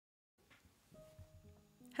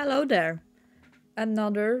Hello there!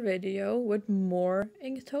 Another video with more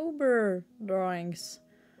Inktober drawings.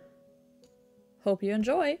 Hope you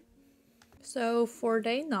enjoy! So for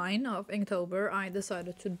day 9 of Inktober, I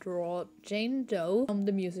decided to draw Jane Doe from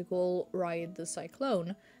the musical Ride the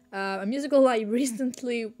Cyclone. A musical I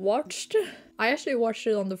recently watched. I actually watched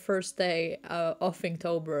it on the first day of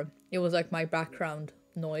Inktober. It was like my background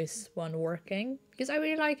noise when working, because I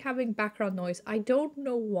really like having background noise. I don't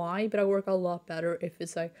know why, but I work a lot better if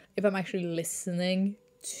it's like if I'm actually listening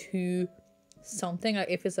to something, like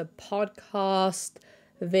if it's a podcast,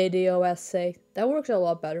 video essay, that works a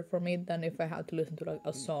lot better for me than if I had to listen to like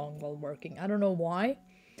a song while working. I don't know why,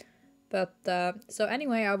 but so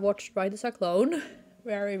anyway, I watched Ride the Cyclone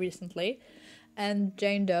very recently, and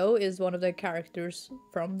Jane Doe is one of the characters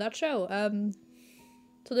from that show.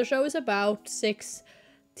 So the show is about 6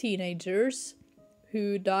 teenagers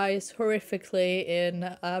who dies horrifically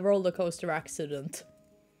in a roller coaster accident.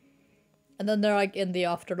 And then they're like in the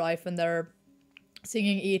afterlife and they're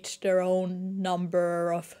singing each their own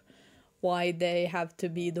number of why they have to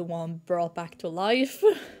be the one brought back to life.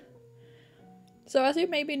 So as you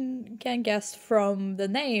maybe can guess from the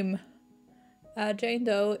name, Jane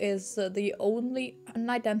Doe is the only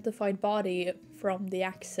unidentified body from the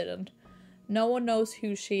accident. No one knows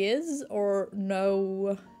who she is or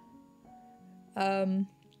know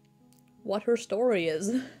what her story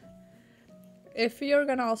is. If you're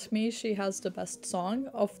gonna ask me, she has the best song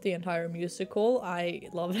of the entire musical. I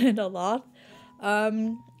love it a lot.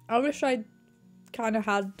 I wish I kind of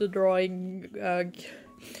had the drawing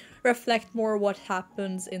reflect more what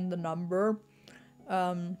happens in the number.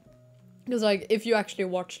 Because like if you actually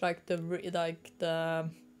watch like the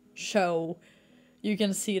show, you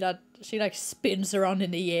can see that she like spins around in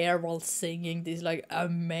the air while singing these like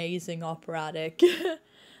amazing operatic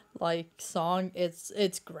like song.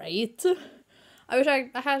 It's great. I wish I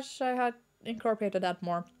had incorporated that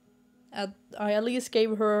more. I at least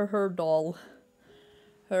gave her her doll,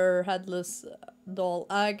 her headless doll.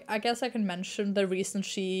 I guess I can mention the reason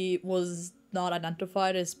she was not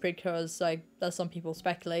identified is because, like, as some people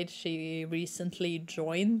speculate, she recently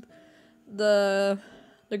joined the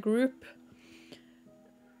group.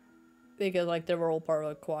 Because, like, they were all part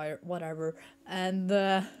of a choir, whatever. And,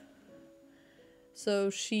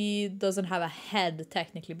 so she doesn't have a head,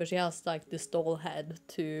 technically, but she has, like, this doll head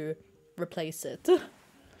to replace it.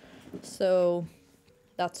 So,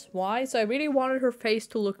 that's why. So I really wanted her face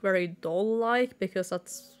to look very doll-like, because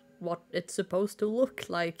that's what it's supposed to look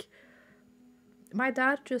like. My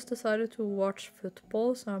dad just decided to watch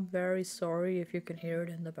football, so I'm very sorry if you can hear it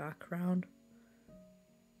in the background.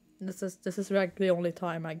 This is like the only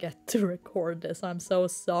time I get to record this. I'm so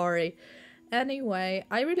sorry. Anyway,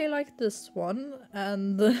 I really like this one,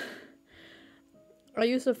 and I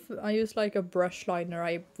use like a brush liner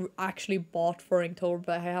I actually bought for Inktober,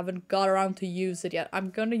 but I haven't got around to use it yet.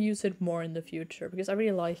 I'm gonna use it more in the future because I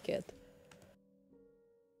really like it.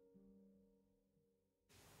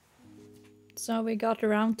 So we got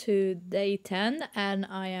around to day 10, and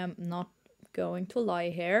I am not going to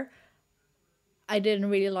lie here. I didn't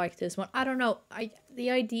really like this one. I don't know. The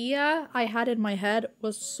idea I had in my head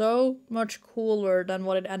was so much cooler than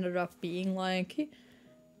what it ended up being like.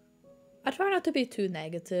 I try not to be too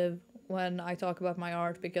negative when I talk about my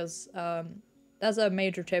art because that's a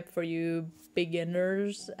major tip for you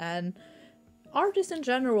beginners and artists in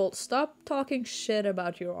general. Stop talking shit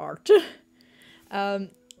about your art.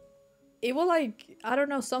 It will, like, I don't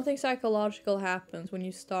know, something psychological happens when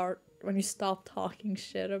you stop talking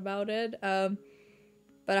shit about it.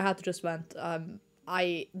 But I had to just vent.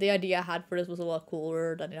 The idea I had for this was a lot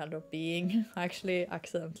cooler than it ended up being. I actually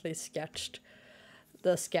accidentally sketched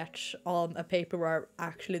the sketch on a paper where I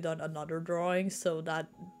actually done another drawing, so that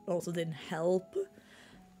also didn't help.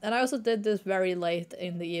 And I also did this very late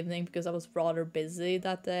in the evening because I was rather busy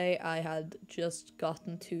that day. I had just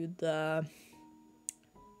gotten to the...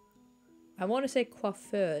 I want to say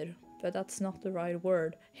coiffeur, but that's not the right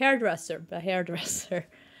word. Hairdresser, the hairdresser.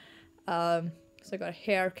 So I got a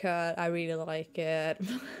haircut, I really like it.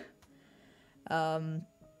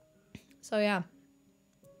 So yeah.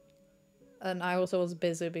 And I also was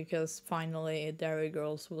busy because finally Dairy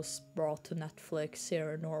Girls was brought to Netflix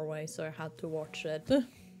here in Norway, so I had to watch it.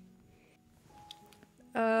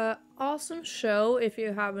 Awesome show if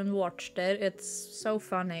you haven't watched it, it's so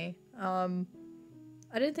funny.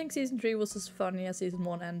 I didn't think season 3 was as funny as season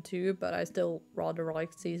 1 and 2, but I still rather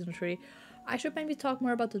liked season 3. I should maybe talk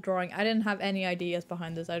more about the drawing. I didn't have any ideas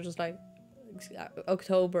behind this. I was just like,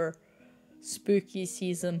 October, spooky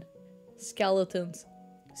season, skeletons,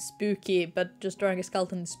 spooky, but just drawing a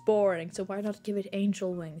skeleton is boring. So why not give it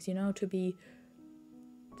angel wings, you know, to be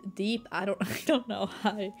deep. I don't I don't know.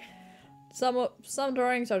 Some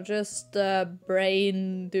drawings are just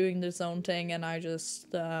brain doing its own thing, and I just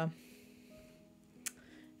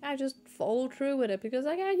follow through with it because,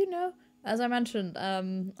 like, you know, as I mentioned,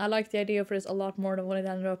 I like the idea of this a lot more than what it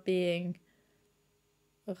ended up being.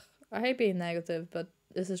 Ugh, I hate being negative, but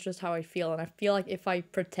this is just how I feel, and I feel like if I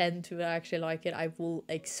pretend to actually like it, I will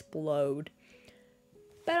explode.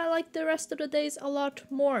 But I like the rest of the days a lot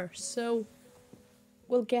more, so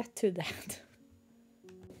we'll get to that.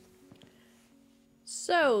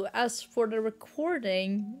 So, as for the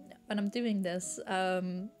recording, when I'm doing this,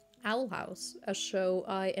 Owl House, a show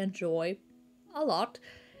I enjoy a lot,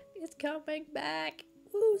 is coming back.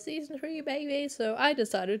 Woo, season 3, baby! So I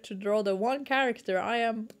decided to draw the one character I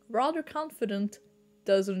am rather confident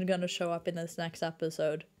doesn't gonna show up in this next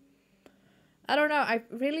episode. I don't know, I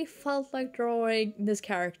really felt like drawing this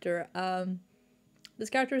character. This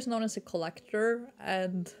character is known as a collector,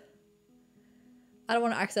 and I don't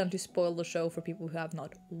want to accidentally spoil the show for people who have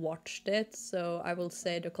not watched it, so I will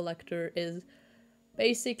say the collector is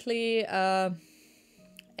basically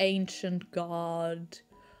ancient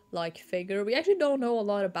god-like figure. We actually don't know a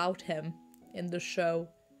lot about him in the show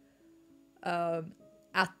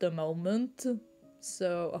at the moment,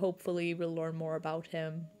 so hopefully we'll learn more about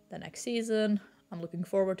him the next season. I'm looking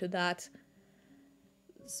forward to that.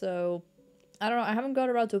 So, I don't know, I haven't got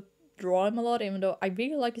around to draw him a lot, even though I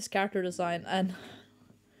really like his character design, and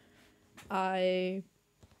I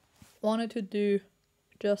wanted to do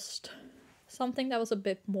just something that was a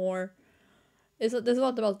bit more. There's a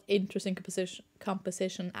lot about interesting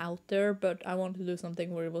composition out there, but I wanted to do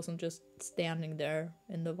something where it wasn't just standing there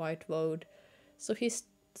in the white void. So he's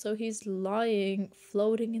lying,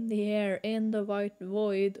 floating in the air in the white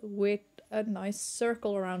void with a nice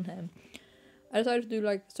circle around him. I decided to do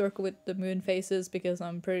like a circle with the moon faces because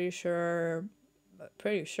I'm pretty sure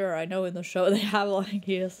I know in the show they have like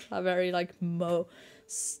a very like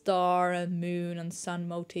star and moon and sun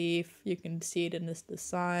motif. You can see it in this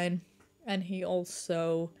design, and he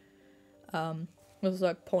also was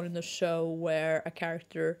like a point in the show where a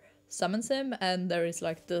character summons him, and there is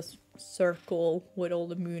like this circle with all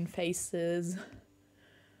the moon faces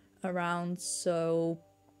around. So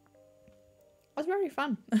it was very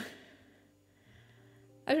fun.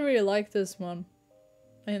 I didn't really like this one,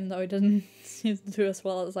 even though it didn't seem to do as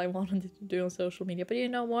well as I wanted it to do on social media. But you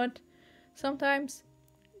know what? Sometimes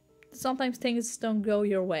things don't go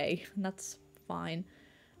your way, and that's fine.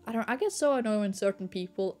 I get so annoyed when certain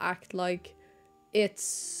people act like it's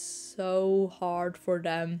so hard for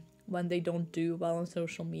them when they don't do well on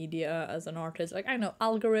social media as an artist. Like, I know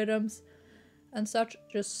algorithms and such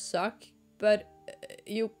just suck, but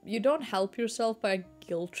you don't help yourself by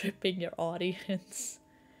guilt tripping your audience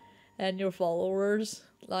and your followers.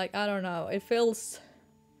 Like, I don't know, it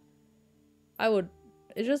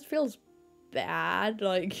just feels bad,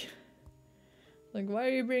 like why are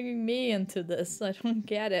you bringing me into this? I don't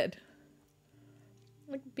get it.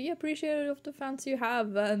 Like, be appreciative of the fans you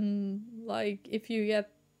have, and like, if you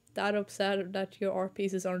get that upset that your art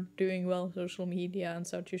pieces aren't doing well on social media and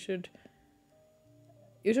such, you should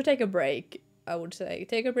take a break. I would say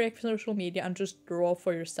take a break from social media and just draw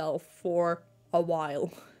for yourself for a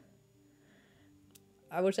while.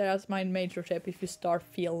 I would say that's my major tip if you start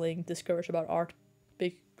feeling discouraged about art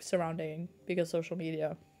surrounding because social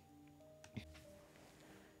media.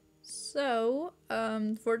 So,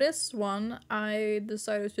 for this one, I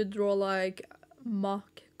decided to draw like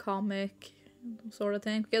mock comic sort of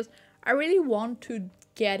thing because I really want to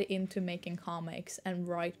get into making comics and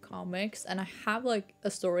write comics, and I have like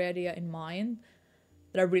a story idea in mind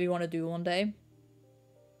that I really want to do one day,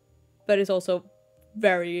 but it's also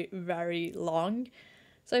very, very long.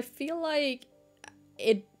 So I feel like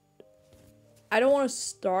I don't want to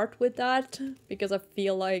start with that because I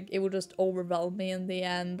feel like it would just overwhelm me in the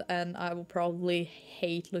end, and I will probably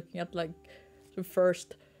hate looking at like the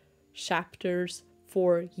first chapters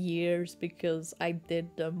for years because I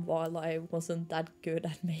did them while I wasn't that good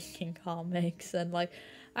at making comics, and like,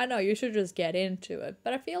 I know you should just get into it,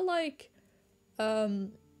 but I feel like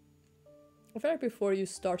before you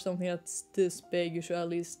start something that's this big, you should at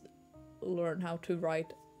least learn how to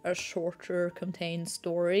write a shorter contained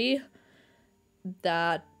story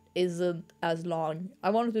that isn't as long. I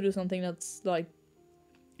wanted to do something that's like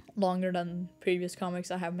longer than previous comics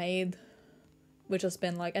I have made, which has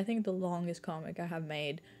been like, I think the longest comic I have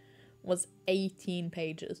made was 18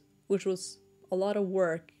 pages, which was a lot of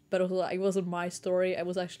work, but it wasn't my story. It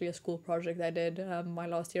was actually a school project I did my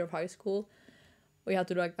last year of high school. We had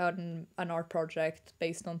to do like an art project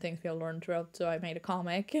based on things we had learned throughout, so I made a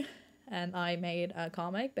comic, and I made a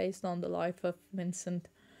comic based on the life of Vincent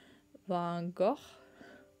van Gogh.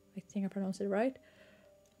 I think I pronounced it right.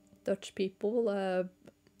 Dutch people,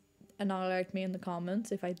 annihilate me in the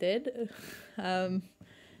comments if I did.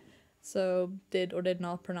 So did or did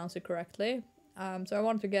not pronounce it correctly. So I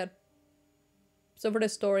wanted to get... So for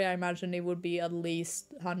this story, I imagine it would be at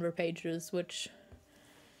least 100 pages, which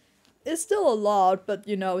is still a lot, but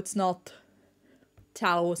you know, it's not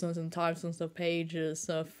thousands and thousands of pages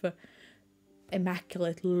of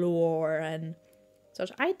immaculate lore and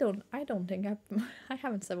such. I don't think I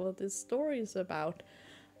haven't said what this story is about.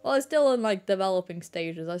 Well, it's still in like developing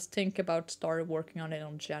stages. I think about started working on it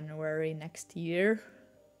on January next year.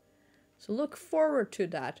 So look forward to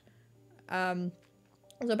that.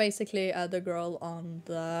 So basically, the girl on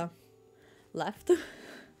the left,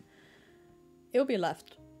 it'll be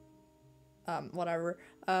left. Whatever.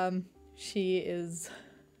 She has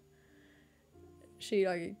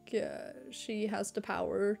the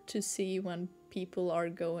power to see when people are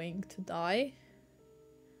going to die.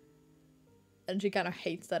 And she kind of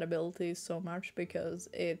hates that ability so much because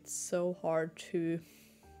it's so hard to...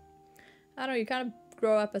 I don't know, you kind of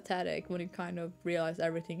grow apathetic when you kind of realize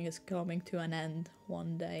everything is coming to an end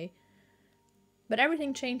one day. But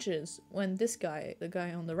everything changes when this guy, the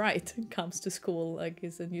guy on the right, comes to school, like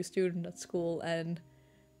he's a new student at school, and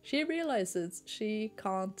she realizes she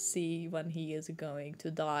can't see when he is going to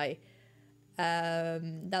die.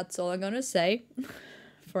 That's all I'm gonna say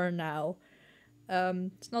for now.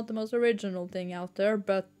 It's not the most original thing out there,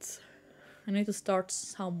 but I need to start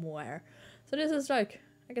somewhere. So this is like,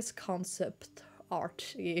 I guess, concept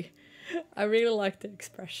arty. I really like the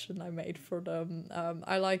expression I made for them.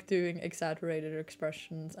 I like doing exaggerated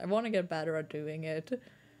expressions. I want to get better at doing it,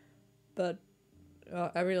 but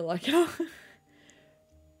I really like it.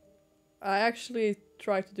 I actually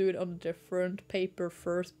tried to do it on a different paper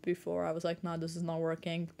first before I was like, nah, this is not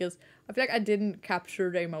working, because I feel like I didn't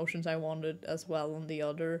capture the emotions I wanted as well on the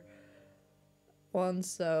other one,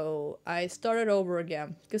 so I started over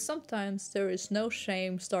again, because sometimes there is no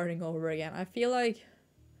shame starting over again. I feel like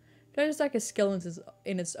there's like a skill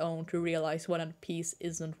in its own to realize when a piece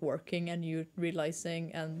isn't working and you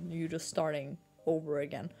realizing and you just starting over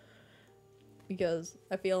again, because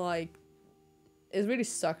I feel like it really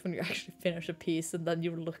sucks when you actually finish a piece and then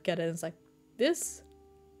you look at it and it's like, this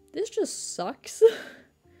just sucks.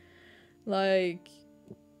 Like,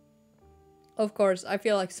 of course, I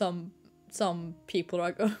feel like some people are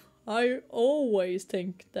like, oh, I always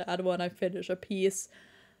think that when I finish a piece,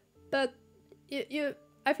 but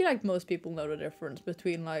I feel like most people know the difference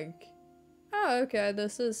between like, oh, okay,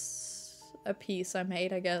 this is a piece I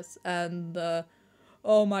made, I guess, and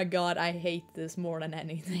oh my god, I hate this more than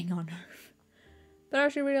anything on earth. But I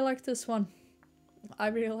actually really like this one. I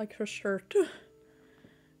really like her shirt.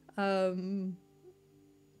 And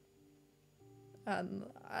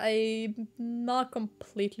I'm not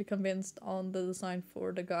completely convinced on the design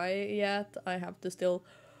for the guy yet. I have to still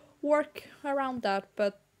work around that,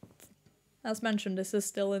 but as mentioned, this is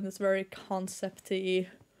still in this very concept-y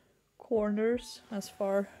corners as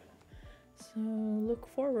far. So look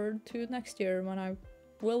forward to next year when I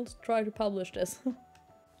will try to publish this.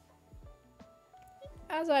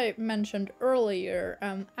 As I mentioned earlier,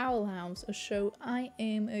 Owl House, a show I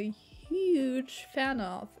am a huge fan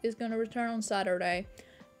of, is gonna return on Saturday,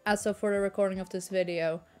 as of for the recording of this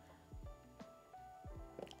video.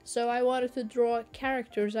 So I wanted to draw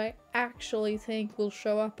characters I actually think will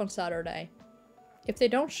show up on Saturday. If they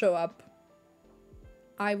don't show up,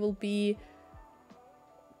 I will be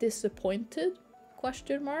disappointed,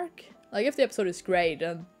 question mark. Like, if the episode is great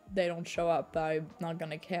and they don't show up, I'm not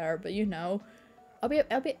gonna care, but you know,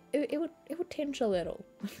 it would tinge a little.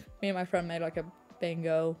 Me and my friend made like a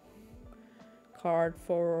bingo card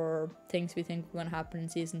for things we think are gonna happen in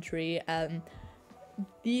season 3, and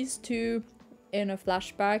these two in a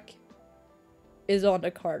flashback is on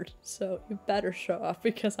the card, so you better show up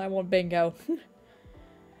because I want bingo.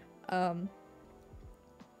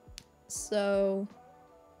 So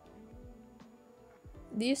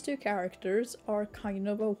these two characters are kind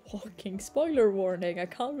of a walking spoiler warning. I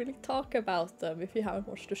can't really talk about them if you haven't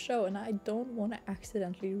watched the show, and I don't want to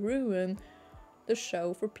accidentally ruin the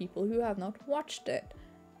show for people who have not watched it.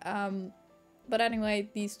 But anyway,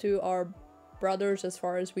 these two are brothers as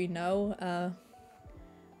far as we know.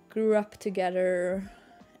 Grew up together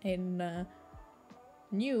in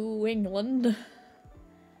New England.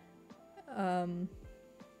 And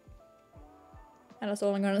that's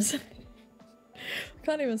all I'm gonna say. I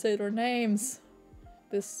can't even say their names.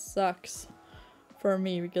 This sucks for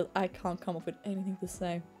me because I can't come up with anything to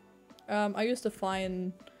say. I used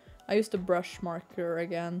the brush marker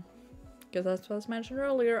again, because as was mentioned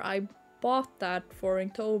earlier, I bought that for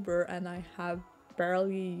Inktober and I have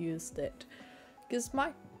barely used it. Because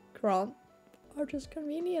my crayons are just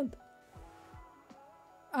convenient.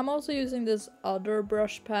 I'm also using this other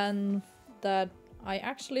brush pen that I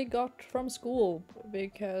actually got from school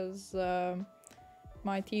because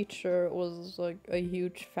my teacher was like a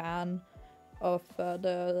huge fan of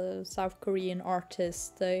the South Korean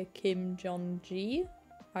artist Kim Jong-ji.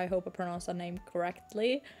 I hope I pronounced that name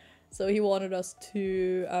correctly. So he wanted us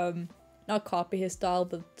to not copy his style,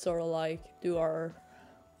 but sort of like do our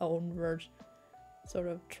own version, sort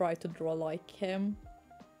of try to draw like him.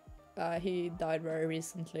 He died very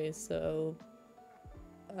recently, so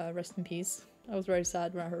rest in peace. I was very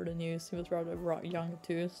sad when I heard the news. He was rather young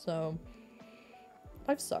too, so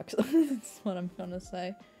life sucks. That's what I'm gonna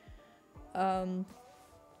say.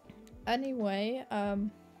 Anyway,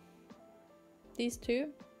 these two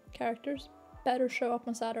characters better show up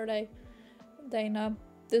on Saturday. Dana,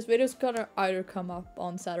 this video's gonna either come up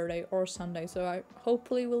on Saturday or Sunday, so I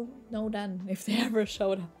hopefully will know then if they ever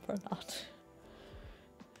showed up or not.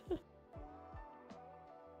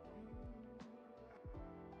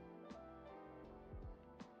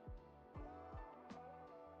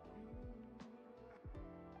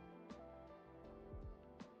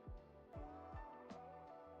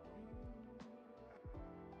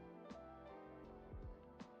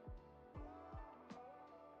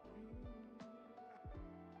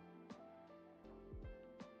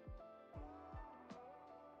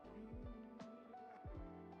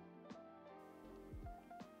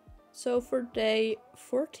 So for day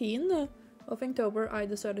 14 of Inktober, I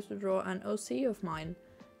decided to draw an OC of mine.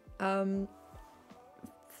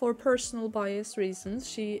 For personal bias reasons,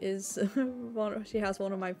 she is she has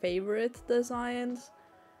one of my favorite designs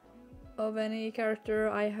of any character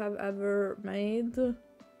I have ever made.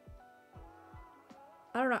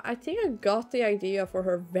 I don't know, I think I got the idea for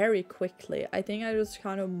her very quickly. I think I just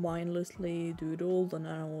kind of mindlessly doodled and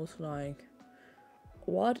then I was like,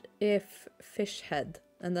 what if fish head?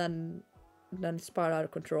 And then it spiraled out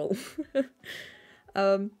of control.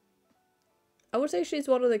 I would say she's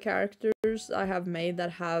one of the characters I have made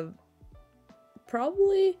that have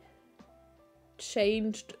probably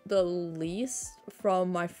changed the least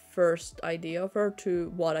from my first idea of her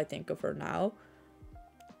to what I think of her now.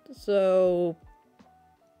 So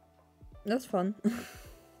that's fun.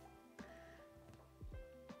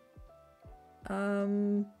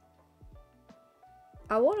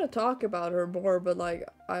 I want to talk about her more, but like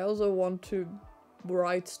I also want to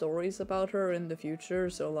write stories about her in the future,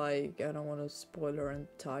 so like I don't want to spoil her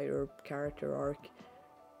entire character arc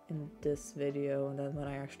in this video, and then when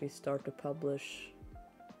I actually start to publish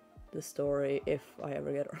the story, if I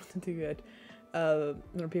ever get around to do it, there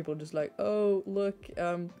are people just like, oh look,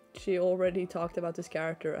 she already talked about this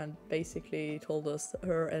character and basically told us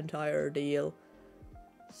her entire deal.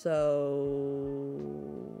 So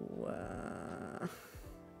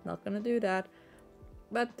not gonna do that.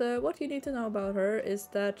 But what you need to know about her is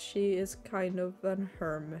that she is kind of an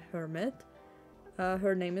hermit.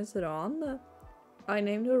 Her name is Ran. I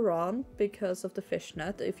named her Ran because of the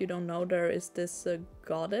fishnet. If you don't know, there is this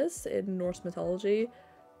goddess in Norse mythology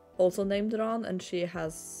also named Ran, and she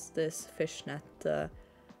has this fishnet.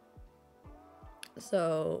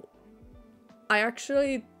 So I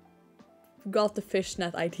actually got the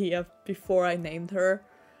fishnet idea before I named her.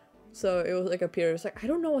 So it was like a period, it's like, I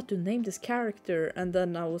don't know what to name this character, and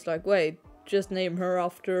then I was like, wait, just name her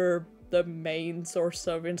after the main source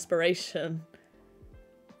of inspiration.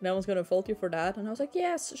 No one's gonna fault you for that, and I was like,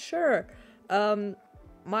 yes, sure. I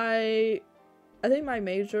think my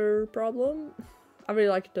major problem, I really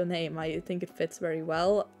like the name, I think it fits very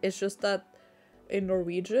well, it's just that in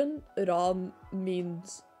Norwegian, Ran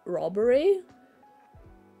means robbery.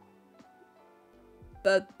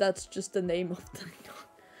 But that's just the name of the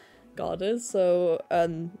goddess, so I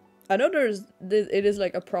know it is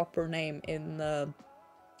like a proper name in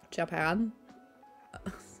Japan,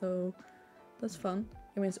 so that's fun.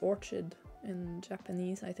 It means orchid in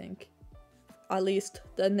Japanese, I think. At least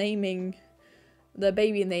the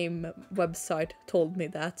baby name website told me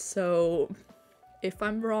that, so if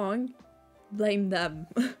I'm wrong, blame them.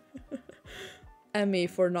 And me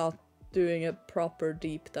for not doing a proper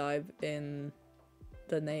deep dive in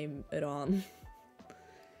the name Iran.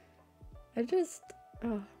 I feel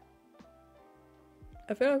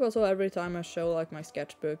like also every time I show like my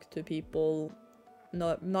sketchbook to people,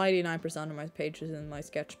 99% of my pages in my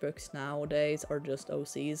sketchbooks nowadays are just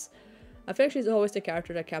OCs. I feel like she's always the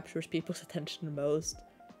character that captures people's attention the most.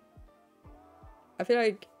 I feel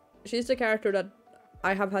like she's the character that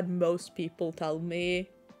I have had most people tell me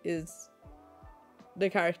is the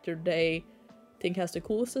character they think has the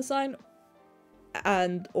coolest design,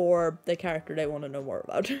 and or the character they want to know more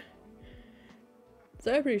about.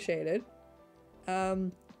 So I appreciate it.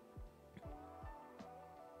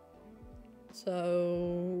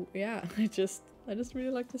 So yeah, I just really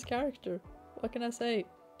like this character. What can I say?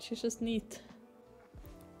 She's just neat.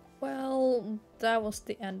 Well, that was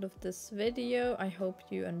the end of this video. I hope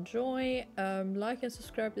you enjoy. Like and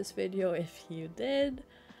subscribe this video if you did.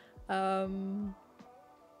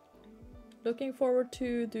 Looking forward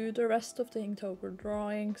to do the rest of the Inktober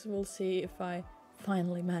drawings. We'll see if I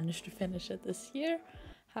finally manage to finish it this year.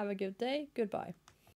 Have a good day. Goodbye.